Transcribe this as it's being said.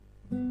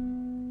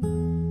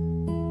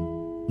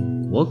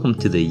Welcome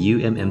to the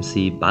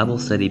UMMC Bible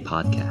Study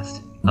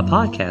Podcast, a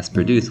podcast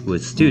produced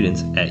with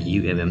students at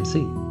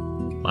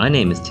UMMC. My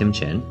name is Tim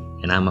Chen,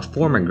 and I'm a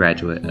former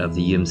graduate of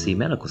the UMC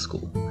Medical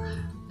School.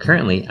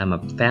 Currently, I'm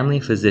a family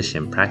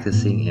physician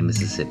practicing in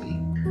Mississippi.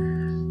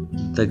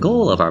 The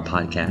goal of our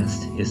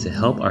podcast is to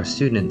help our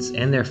students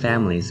and their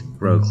families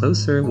grow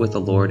closer with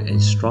the Lord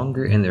and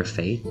stronger in their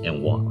faith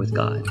and walk with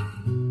God.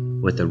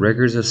 With the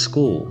rigors of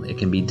school, it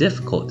can be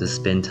difficult to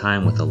spend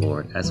time with the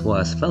Lord as well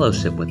as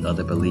fellowship with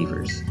other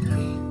believers.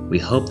 We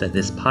hope that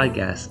this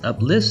podcast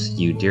uplifts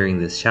you during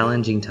this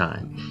challenging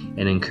time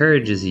and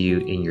encourages you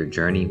in your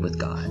journey with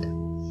God.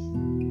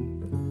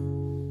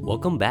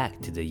 Welcome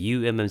back to the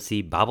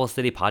UMMC Bible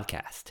Study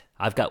Podcast.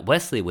 I've got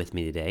Wesley with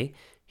me today.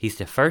 He's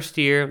the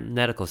first-year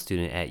medical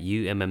student at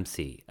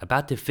UMMC,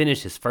 about to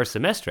finish his first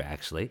semester,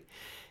 actually.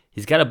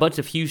 He's got a bunch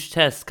of huge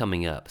tests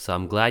coming up, so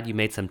I'm glad you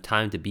made some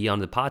time to be on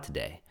the pod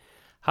today.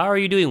 How are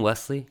you doing,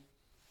 Wesley?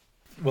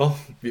 Well,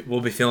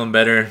 we'll be feeling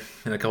better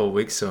in a couple of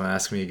weeks, so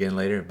ask me again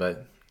later.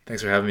 But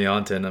thanks for having me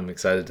on, Tim. I'm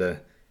excited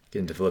to get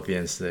into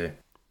Philippians today.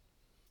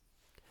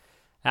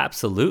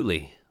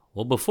 Absolutely.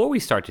 Well, before we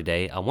start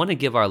today, I want to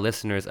give our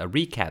listeners a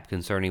recap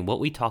concerning what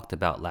we talked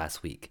about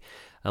last week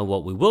and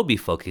what we will be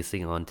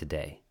focusing on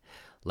today.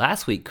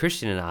 Last week,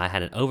 Christian and I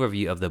had an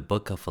overview of the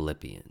book of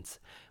Philippians.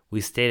 We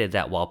stated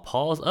that while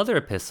Paul's other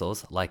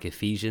epistles, like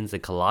Ephesians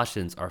and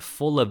Colossians, are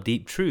full of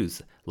deep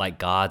truths, like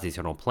God's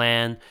eternal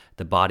plan,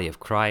 the body of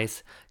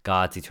Christ,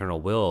 God's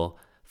eternal will,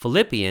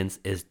 Philippians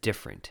is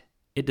different.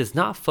 It does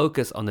not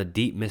focus on the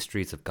deep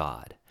mysteries of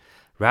God.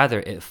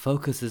 Rather, it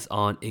focuses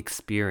on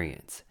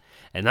experience,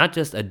 and not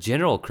just a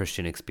general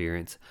Christian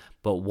experience,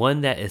 but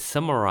one that is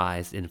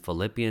summarized in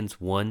Philippians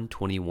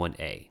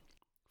 1:21a.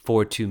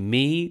 For to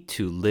me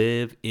to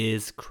live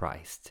is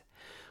Christ.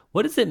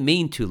 What does it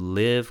mean to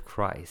live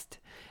Christ?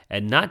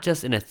 And not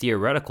just in a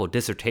theoretical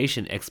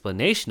dissertation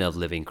explanation of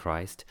living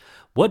Christ,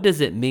 what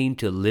does it mean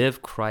to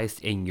live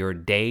Christ in your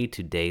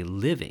day-to-day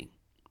living?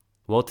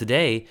 Well,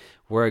 today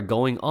we're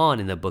going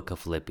on in the book of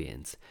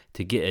Philippians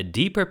to get a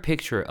deeper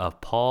picture of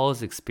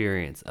Paul's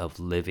experience of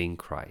living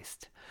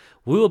Christ.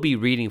 We will be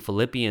reading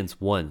Philippians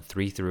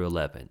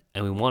 1:3-11,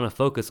 and we want to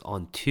focus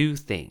on two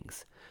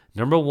things.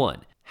 Number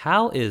one,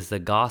 how is the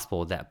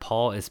gospel that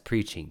Paul is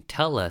preaching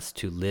tell us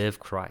to live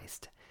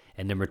Christ?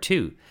 And number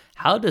two,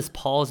 how does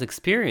Paul's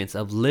experience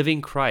of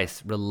living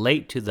Christ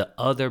relate to the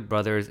other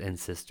brothers and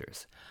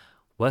sisters?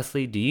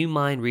 Wesley, do you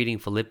mind reading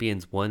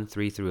Philippians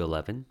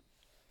 1:3-11?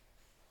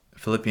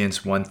 Philippians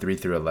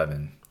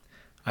 1:3-11.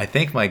 I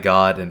thank my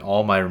God in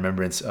all my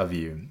remembrance of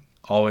you,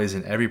 always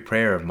in every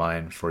prayer of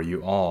mine for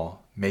you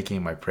all,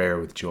 making my prayer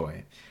with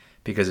joy,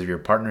 because of your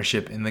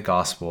partnership in the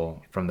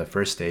gospel from the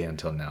first day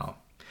until now.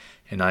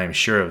 And I am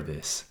sure of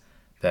this,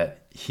 that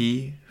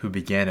he who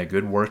began a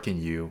good work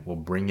in you will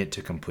bring it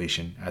to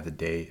completion at the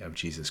day of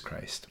Jesus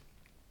Christ.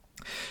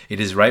 It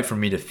is right for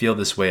me to feel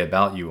this way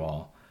about you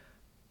all,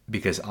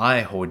 because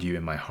I hold you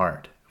in my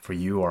heart, for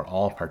you are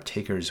all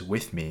partakers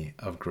with me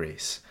of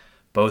grace,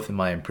 both in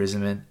my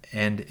imprisonment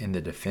and in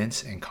the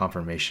defense and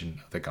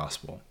confirmation of the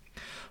gospel.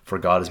 For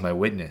God is my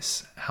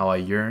witness, how I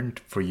yearned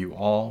for you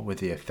all with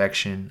the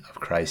affection of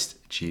Christ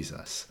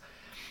Jesus.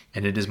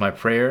 And it is my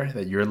prayer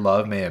that your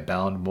love may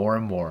abound more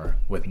and more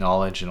with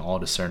knowledge and all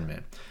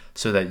discernment,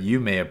 so that you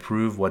may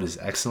approve what is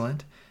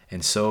excellent,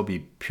 and so be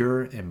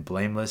pure and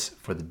blameless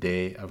for the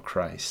day of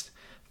Christ,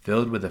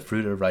 filled with the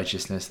fruit of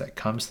righteousness that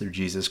comes through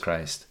Jesus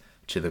Christ,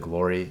 to the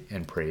glory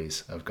and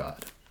praise of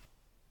God.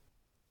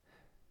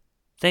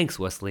 Thanks,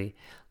 Wesley.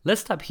 Let's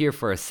stop here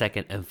for a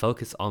second and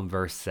focus on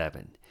verse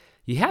 7.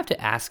 You have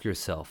to ask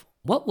yourself,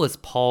 what was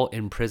Paul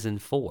in prison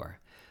for?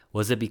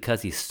 Was it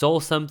because he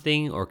stole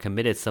something or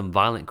committed some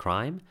violent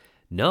crime?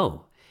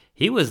 No,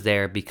 he was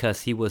there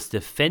because he was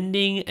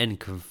defending and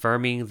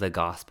confirming the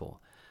gospel.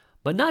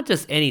 But not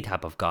just any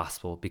type of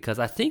gospel, because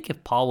I think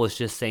if Paul was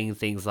just saying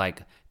things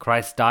like,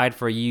 Christ died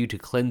for you to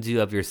cleanse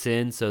you of your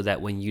sins so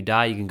that when you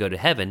die you can go to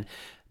heaven,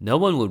 no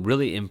one would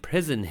really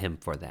imprison him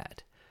for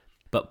that.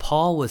 But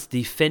Paul was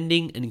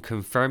defending and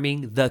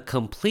confirming the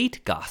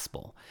complete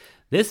gospel.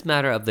 This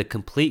matter of the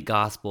complete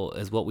gospel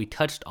is what we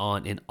touched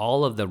on in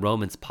all of the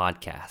Romans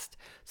podcast.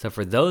 So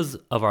for those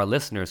of our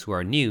listeners who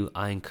are new,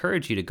 I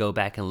encourage you to go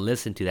back and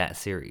listen to that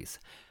series.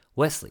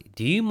 Wesley,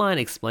 do you mind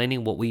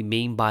explaining what we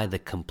mean by the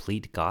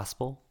complete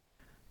gospel?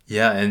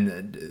 Yeah,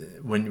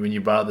 and when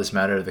you brought up this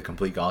matter of the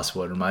complete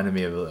gospel, it reminded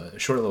me of a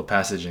short little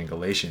passage in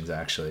Galatians,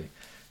 actually.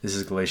 This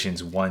is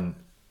Galatians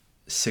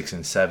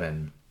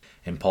 1:6-7.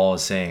 And Paul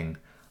is saying,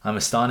 I'm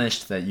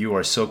astonished that you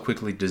are so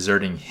quickly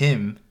deserting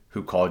him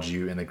who called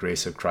you in the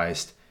grace of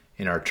Christ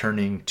and are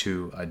turning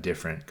to a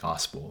different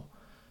gospel.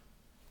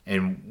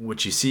 And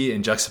what you see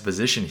in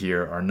juxtaposition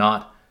here are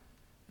not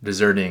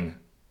deserting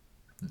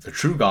the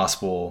true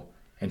gospel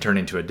and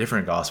turning to a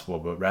different gospel,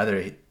 but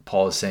rather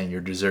Paul is saying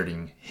you're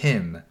deserting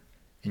him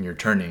and you're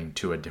turning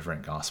to a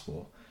different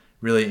gospel,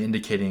 really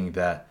indicating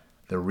that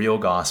the real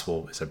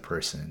gospel is a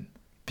person.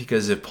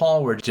 Because if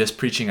Paul were just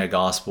preaching a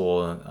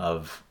gospel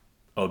of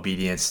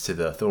obedience to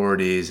the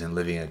authorities and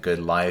living a good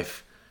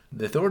life,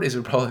 the authorities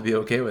would probably be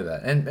okay with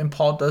that. And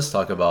Paul does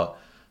talk about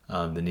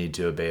the need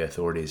to obey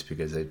authorities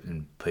because they've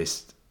been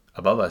placed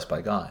above us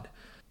by God.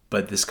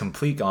 But this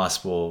complete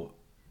gospel,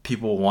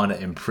 people want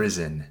to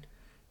imprison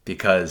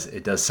because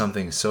it does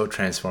something so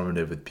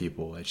transformative with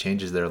people. It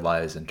changes their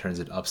lives and turns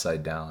it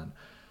upside down,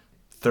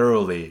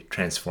 thoroughly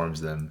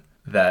transforms them,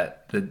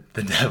 that the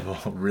devil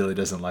really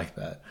doesn't like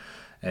that.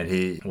 And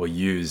he will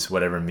use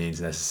whatever means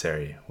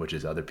necessary, which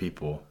is other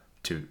people,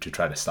 to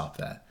try to stop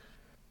that.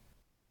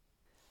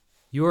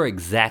 You're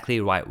exactly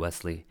right,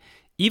 Wesley.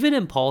 Even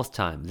in Paul's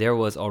time, there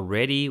was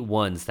already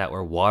ones that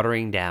were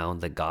watering down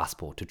the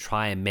gospel to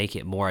try and make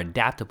it more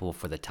adaptable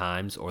for the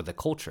times or the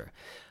culture.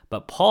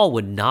 But Paul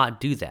would not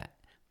do that.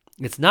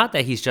 It's not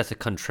that he's just a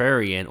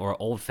contrarian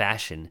or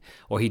old-fashioned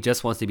or he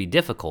just wants to be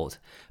difficult,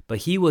 but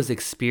he was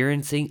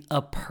experiencing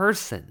a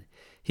person.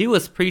 He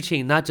was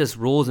preaching not just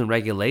rules and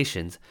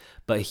regulations,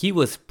 but he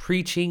was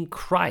preaching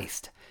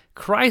Christ.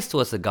 Christ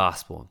was the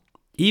gospel.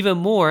 Even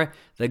more,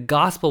 the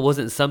gospel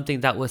wasn't something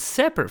that was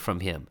separate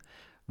from him.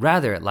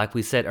 Rather, like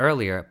we said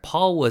earlier,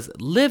 Paul was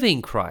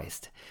living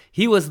Christ.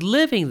 He was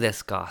living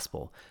this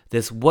gospel,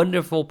 this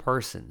wonderful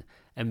person.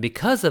 And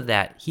because of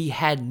that, he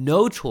had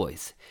no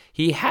choice.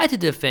 He had to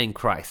defend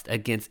Christ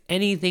against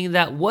anything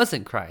that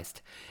wasn't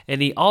Christ.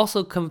 And he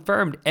also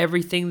confirmed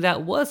everything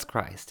that was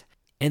Christ.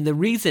 And the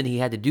reason he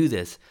had to do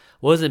this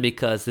wasn't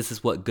because this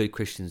is what good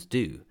Christians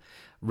do.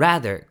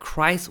 Rather,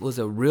 Christ was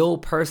a real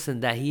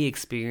person that he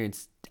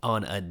experienced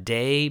on a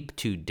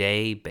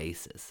day-to-day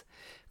basis.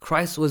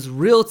 Christ was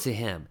real to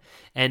him,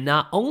 and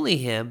not only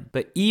him,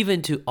 but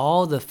even to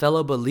all the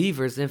fellow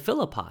believers in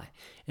Philippi.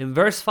 In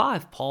verse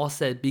 5, Paul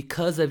said,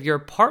 because of your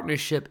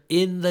partnership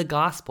in the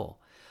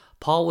gospel.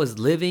 Paul was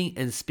living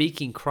and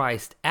speaking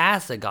Christ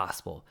as the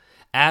gospel,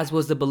 as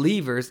was the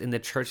believers in the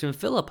church in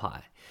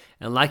Philippi.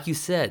 And like you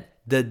said,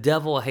 the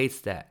devil hates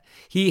that.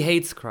 He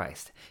hates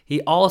Christ.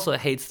 He also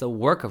hates the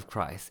work of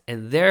Christ,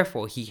 and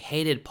therefore he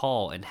hated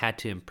Paul and had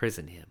to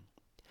imprison him.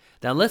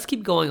 Now let's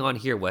keep going on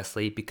here,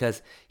 Wesley,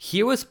 because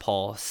here was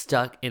Paul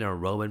stuck in a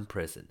Roman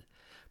prison.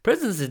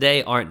 Prisons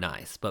today aren't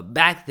nice, but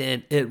back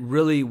then it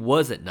really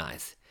wasn't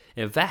nice.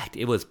 In fact,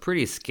 it was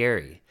pretty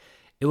scary.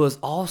 It was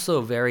also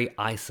very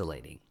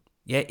isolating.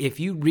 Yet if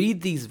you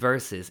read these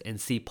verses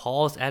and see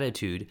Paul's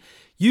attitude,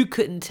 you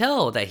couldn't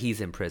tell that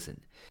he's in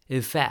prison.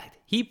 In fact,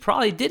 he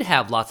probably did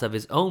have lots of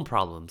his own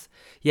problems,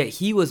 yet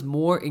he was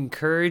more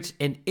encouraged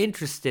and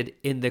interested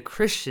in the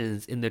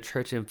Christians in the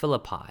church in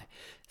Philippi,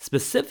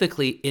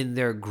 specifically in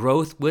their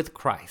growth with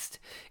Christ,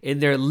 in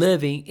their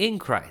living in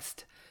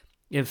Christ.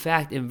 In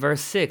fact, in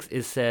verse 6,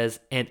 it says,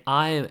 and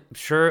I am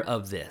sure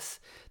of this,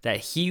 that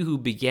he who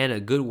began a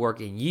good work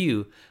in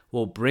you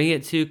will bring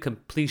it to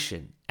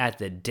completion at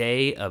the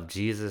day of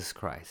Jesus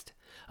Christ.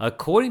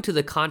 According to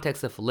the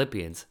context of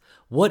Philippians,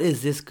 what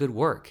is this good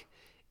work?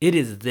 It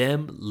is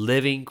them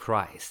living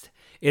Christ.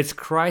 It's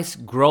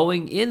Christ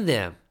growing in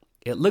them.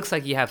 It looks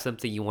like you have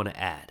something you want to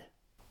add.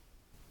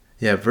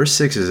 Yeah, verse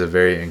 6 is a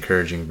very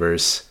encouraging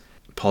verse.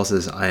 Paul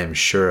says, I am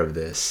sure of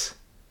this.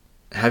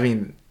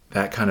 Having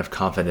that kind of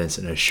confidence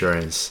and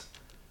assurance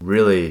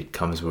really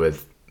comes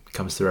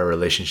through our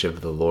relationship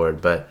with the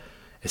Lord. But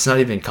it's not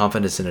even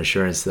confidence and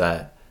assurance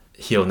that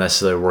he'll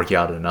necessarily work it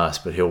out in us,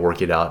 but he'll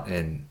work it out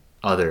in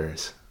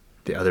others,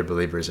 the other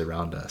believers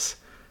around us.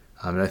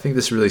 And I think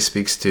this really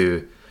speaks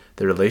to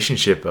the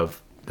relationship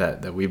of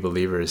that we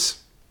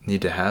believers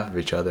need to have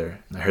with each other.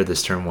 I heard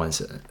this term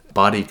once,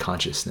 body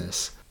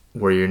consciousness,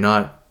 where you're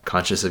not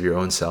conscious of your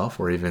own self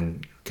or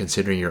even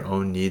considering your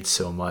own needs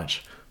so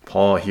much.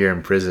 Paul here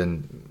in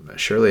prison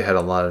surely had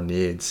a lot of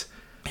needs.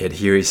 Yet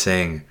here he's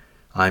saying,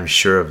 I'm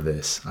sure of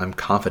this, I'm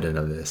confident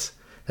of this,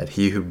 that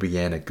he who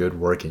began a good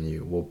work in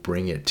you will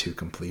bring it to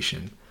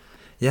completion.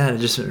 Yeah, it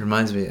just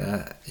reminds me,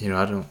 I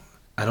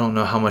don't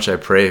know how much I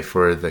pray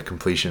for the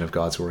completion of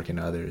God's work in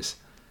others.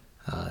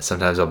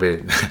 Sometimes I'll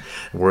be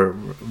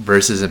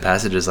verses and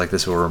passages like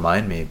this will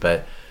remind me,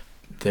 but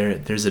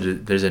there's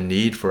a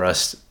need for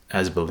us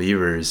as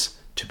believers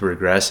to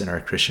progress in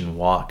our Christian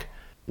walk,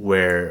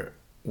 where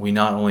we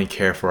not only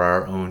care for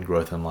our own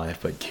growth in life,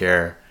 but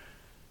care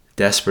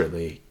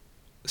desperately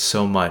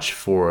so much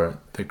for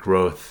the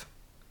growth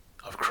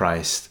of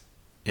Christ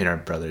in our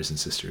brothers and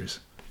sisters.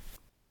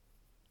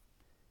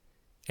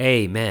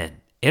 Amen.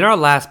 In our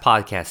last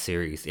podcast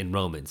series in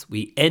Romans,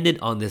 we ended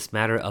on this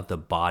matter of the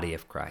body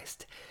of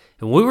Christ.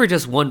 And we were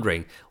just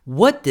wondering,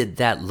 what did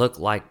that look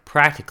like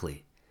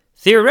practically?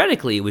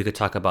 Theoretically, we could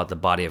talk about the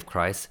body of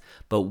Christ,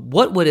 but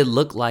what would it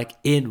look like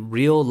in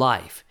real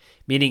life?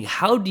 Meaning,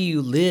 how do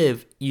you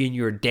live in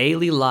your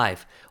daily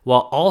life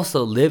while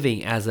also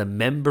living as a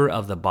member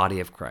of the body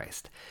of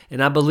Christ?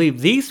 And I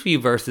believe these few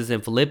verses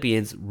in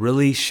Philippians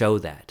really show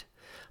that.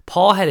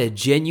 Paul had a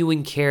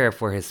genuine care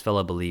for his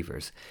fellow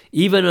believers,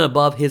 even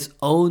above his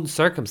own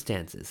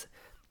circumstances.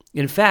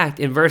 In fact,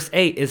 in verse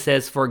 8, it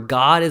says, for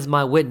God is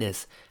my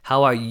witness,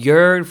 how I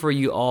yearn for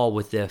you all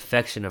with the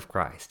affection of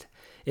Christ.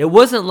 It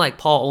wasn't like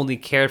Paul only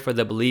cared for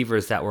the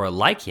believers that were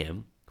like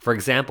him. For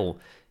example,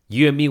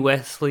 you and me,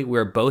 Wesley,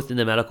 we're both in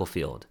the medical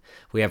field.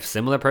 We have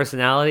similar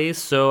personalities,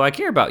 so I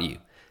care about you.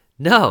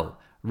 No,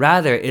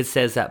 rather it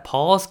says that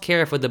Paul's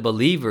care for the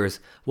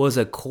believers was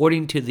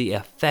according to the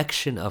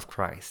affection of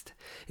Christ.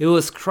 It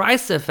was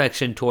Christ's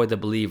affection toward the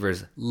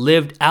believers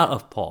lived out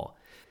of Paul.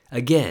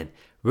 Again,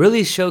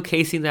 really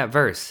showcasing that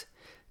verse,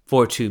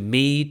 for to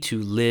me to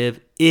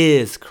live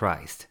is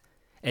Christ,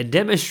 and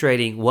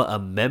demonstrating what a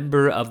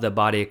member of the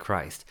body of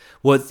Christ,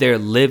 what their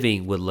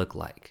living would look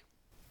like.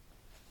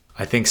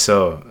 I think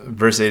so.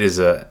 Verse 8 is,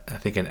 I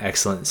think, an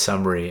excellent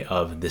summary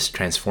of this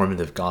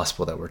transformative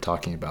gospel that we're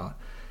talking about.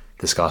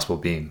 This gospel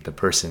being the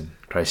person,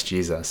 Christ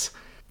Jesus,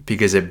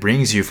 because it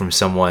brings you from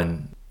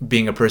someone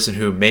being a person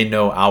who may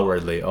know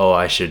outwardly, oh,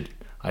 I should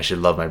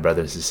love my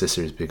brothers and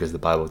sisters because the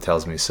Bible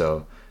tells me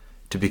so,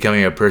 to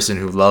becoming a person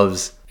who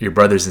loves your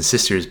brothers and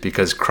sisters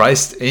because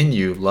Christ in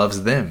you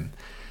loves them.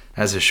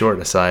 As a short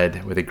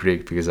aside with the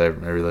Greek, because I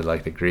really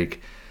like the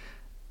Greek,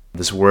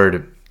 this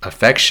word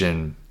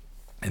affection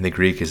in the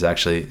Greek is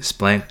actually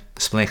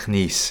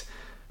splanchnis,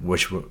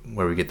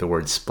 where we get the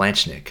word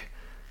splanchnik.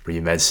 For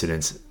you med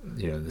students,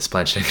 the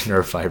splanchnic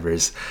nerve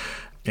fibers.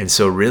 And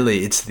so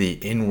really it's the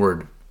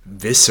inward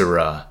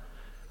viscera.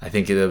 I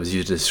think it was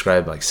used to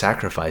describe like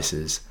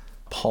sacrifices.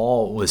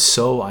 Paul was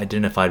so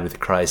identified with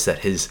Christ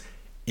that his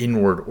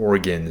inward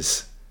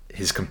organs,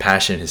 his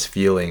compassion, his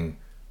feeling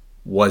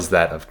was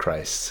that of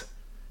Christ.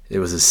 It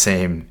was the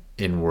same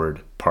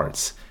inward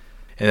parts.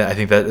 And I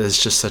think that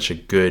is just such a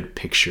good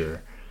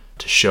picture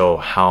to show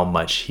how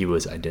much he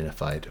was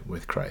identified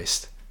with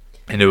Christ.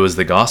 And it was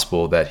the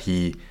gospel that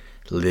he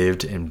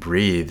lived and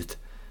breathed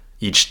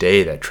each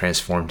day that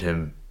transformed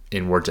him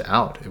inward to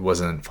out. It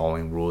wasn't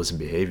following rules and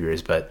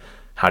behaviors, but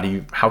how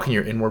can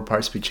your inward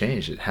parts be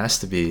changed? It has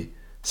to be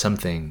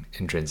something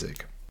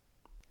intrinsic.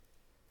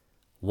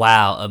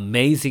 Wow,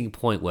 amazing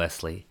point,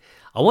 Wesley.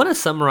 I want to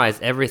summarize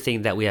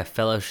everything that we have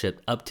fellowshipped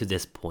up to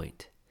this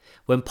point.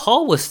 When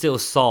Paul was still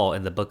Saul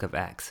in the book of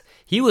Acts,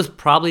 he was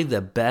probably the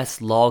best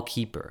law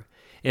keeper.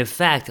 In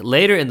fact,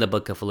 later in the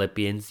book of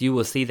Philippians, you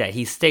will see that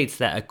he states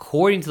that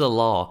according to the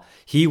law,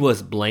 he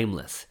was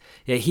blameless.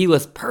 Yet he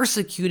was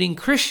persecuting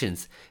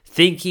Christians,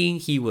 thinking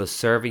he was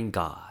serving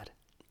God.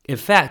 In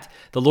fact,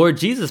 the Lord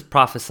Jesus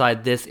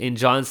prophesied this in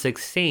John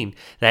 16,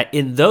 that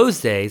in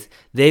those days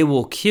they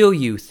will kill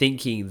you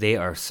thinking they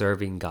are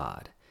serving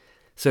God.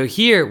 So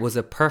here was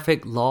a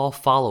perfect law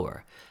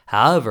follower.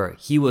 However,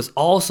 he was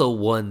also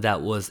one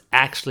that was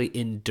actually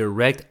in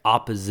direct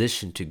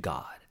opposition to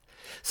God.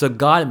 So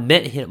God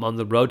met him on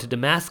the road to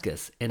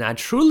Damascus, and I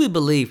truly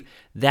believe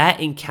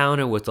that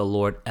encounter with the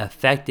Lord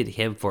affected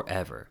him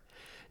forever.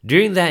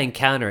 During that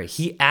encounter,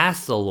 he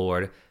asked the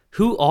Lord,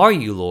 "Who are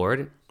you,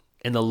 Lord?"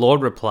 And the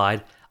Lord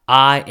replied,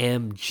 "I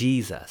am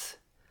Jesus."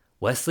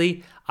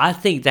 Wesley, I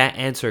think that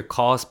answer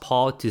caused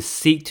Paul to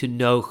seek to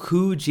know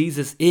who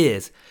Jesus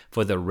is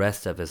for the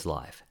rest of his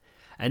life.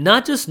 And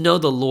not just know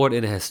the Lord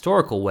in a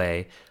historical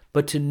way,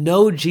 but to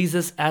know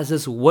Jesus as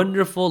this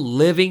wonderful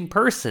living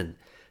person,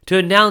 to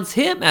announce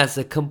him as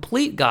the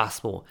complete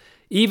gospel,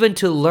 even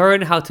to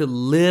learn how to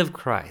live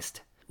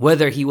Christ.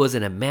 Whether he was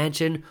in a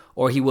mansion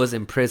or he was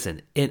in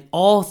prison, in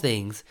all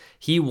things,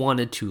 he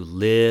wanted to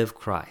live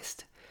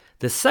Christ.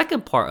 The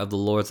second part of the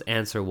Lord's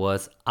answer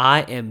was,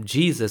 "I am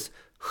Jesus,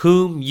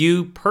 whom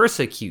you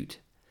persecute."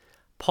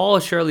 Paul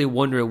surely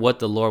wondered what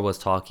the Lord was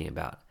talking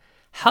about.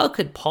 How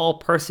could Paul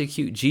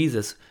persecute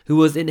Jesus who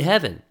was in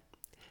heaven?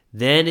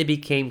 Then it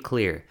became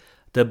clear.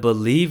 The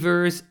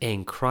believers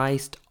in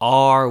Christ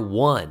are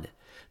one.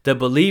 The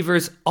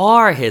believers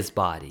are his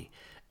body.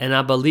 And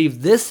I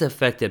believe this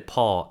affected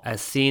Paul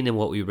as seen in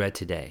what we read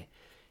today.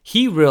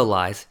 He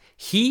realized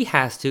he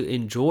has to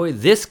enjoy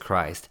this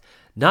Christ,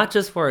 not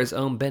just for his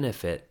own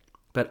benefit,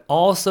 but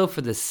also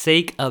for the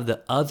sake of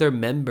the other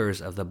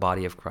members of the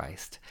body of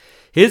Christ.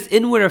 His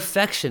inward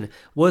affection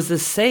was the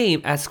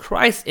same as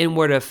Christ's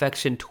inward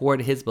affection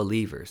toward his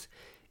believers.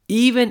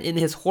 Even in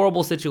his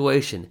horrible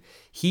situation,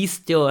 he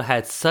still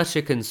had such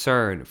a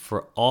concern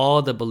for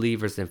all the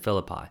believers in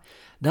Philippi,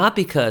 not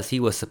because he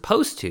was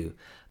supposed to,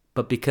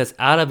 but because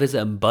out of his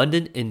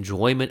abundant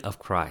enjoyment of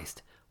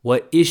Christ,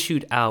 what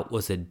issued out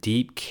was a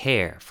deep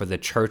care for the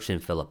church in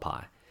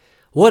Philippi.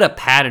 What a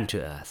pattern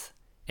to us.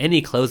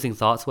 Any closing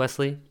thoughts,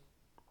 Wesley?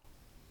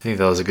 I think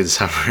that was a good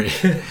summary.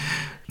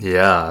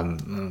 Yeah,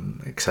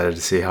 I'm excited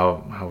to see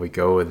how we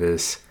go with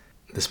this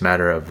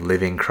matter of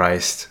living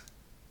Christ,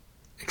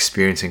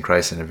 experiencing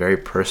Christ in a very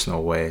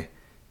personal way,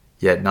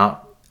 yet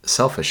not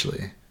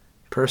selfishly.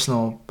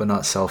 Personal, but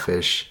not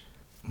selfish.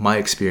 My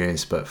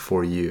experience, but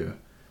for you.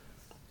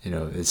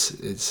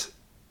 It's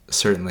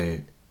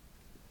certainly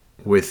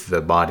with the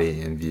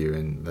body in view,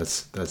 and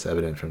that's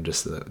evident from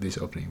just these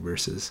opening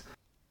verses.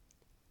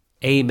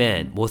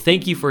 Amen. Well,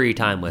 thank you for your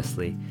time,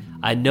 Wesley.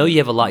 I know you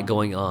have a lot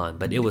going on,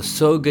 but it was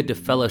so good to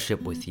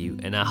fellowship with you,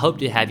 and I hope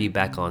to have you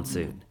back on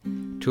soon.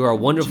 To our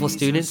wonderful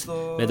students,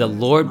 may the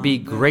Lord be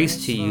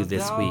grace to you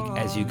this week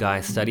as you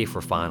guys study for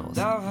finals.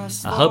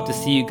 I hope to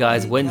see you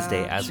guys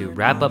Wednesday as we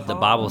wrap up the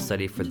Bible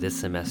study for this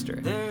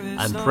semester.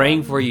 I'm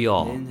praying for you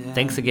all.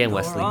 Thanks again,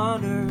 Wesley.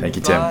 Thank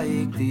you,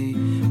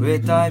 Tim.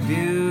 With thy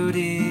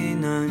beauty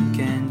none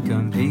can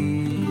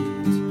compete.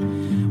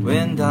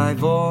 when thy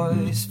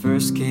voice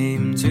first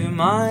came to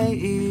my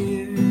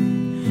ear,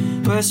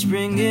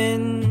 whispering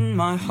in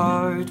my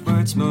heart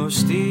words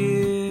most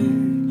dear.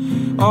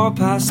 All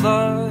past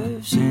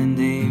loves and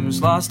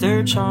aims lost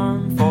their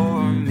charm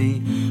for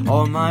me.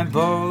 All my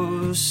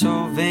bows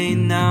so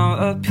vain now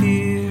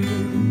appear.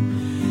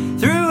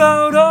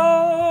 Throughout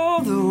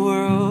all the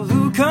world,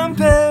 who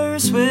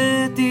compares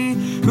with thee?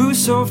 Who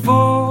so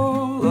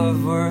full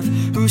of worth,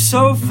 who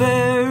so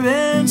fair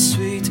and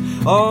sweet?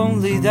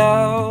 Only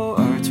thou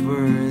art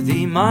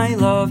worthy, my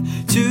love,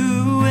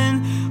 to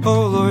win.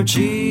 O Lord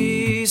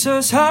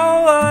Jesus,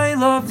 how I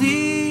love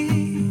thee.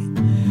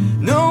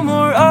 No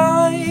more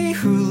I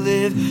who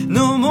live,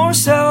 no more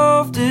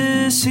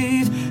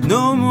self-deceived,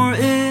 no more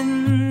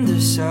in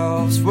the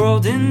self's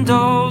world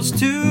indulged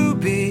to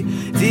be.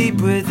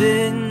 Deep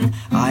within,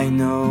 I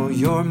know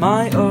you're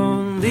my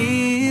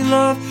only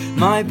love.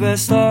 My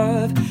best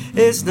love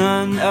is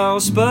none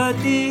else but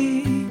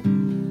thee.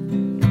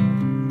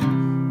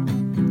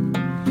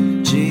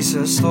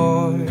 Jesus,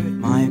 Lord,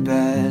 my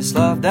best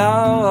love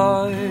thou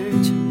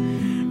art.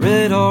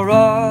 Rid all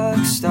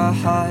rocks that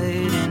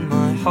hide in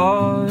my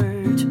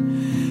heart.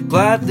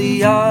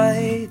 Gladly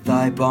I,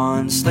 thy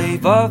bond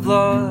slave of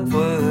love,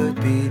 would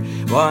be.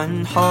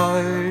 One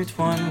heart,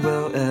 one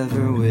will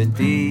ever would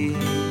be.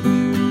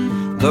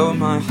 Though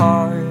my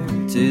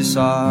heart is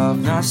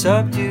often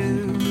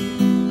subdued,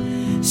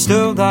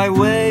 still thy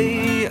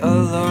way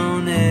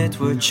alone it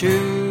would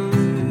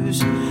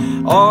choose.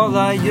 All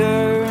I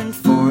yearn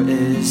for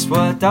is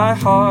what thy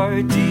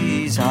heart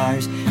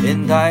desires.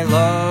 In thy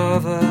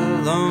love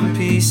alone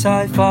peace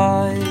I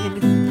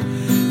find.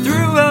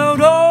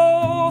 Throughout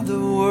all the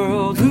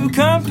world, who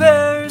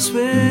compares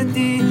with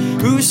thee?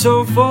 Who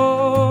so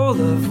full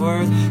of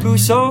worth, who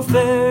so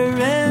fair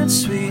and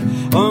sweet?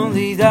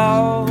 Only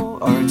thou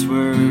art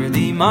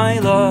worthy, my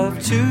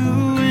love, to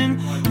win.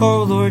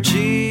 O Lord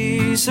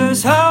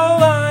Jesus, how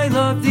I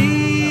love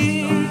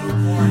thee.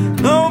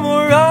 No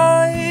more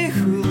I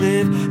who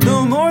live,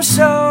 no more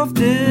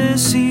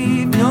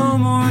self-deceived, no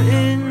more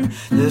in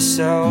the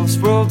self's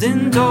world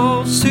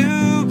indulged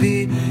to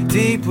be.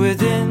 Deep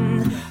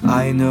within,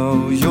 I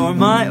know you're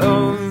my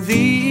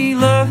only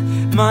love.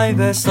 My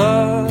best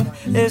love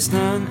is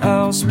none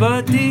else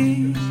but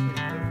thee.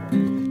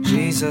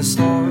 Jesus,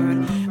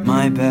 Lord,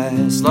 my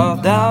best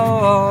love thou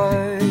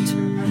art.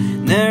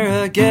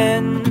 Ne'er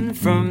again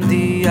from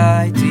thee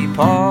I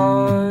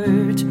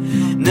depart.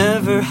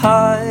 Never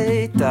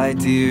hide thy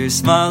dear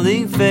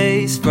smiling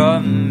face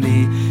from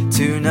me.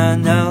 To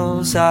none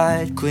else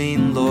I'd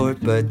cling, Lord,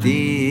 but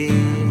thee.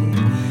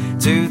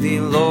 To thee,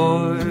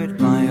 Lord,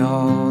 my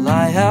all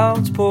I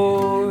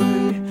outpour.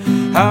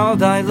 How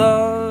thy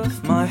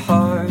love my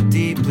heart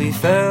deeply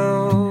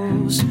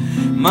fills.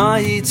 My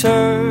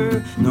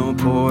eternal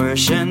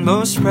portion,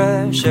 most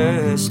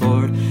precious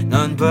Lord.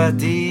 None but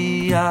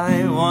thee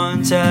I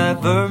want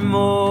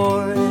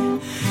evermore.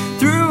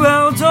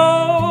 Throughout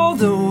all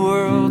the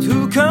world,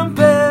 who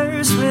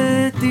compares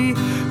with thee?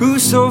 Who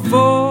so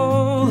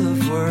full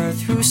of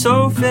worth, who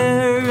so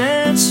fair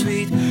and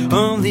sweet?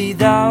 Only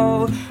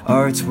thou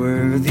art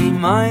worthy,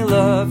 my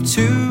love,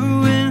 to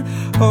win.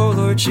 O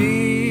Lord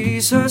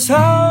Jesus,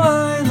 how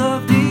I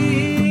love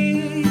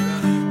thee.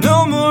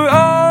 No more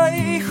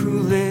I who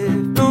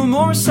live, no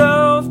more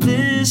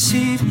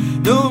self-deceived,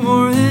 no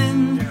more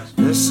in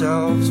the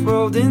self's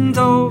world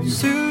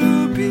indulged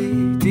to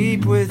be.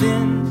 Deep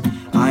within,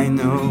 I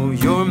know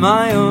you're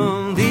my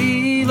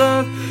only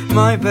love.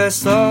 My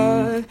best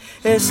love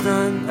is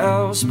none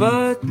else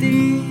but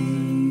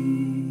thee.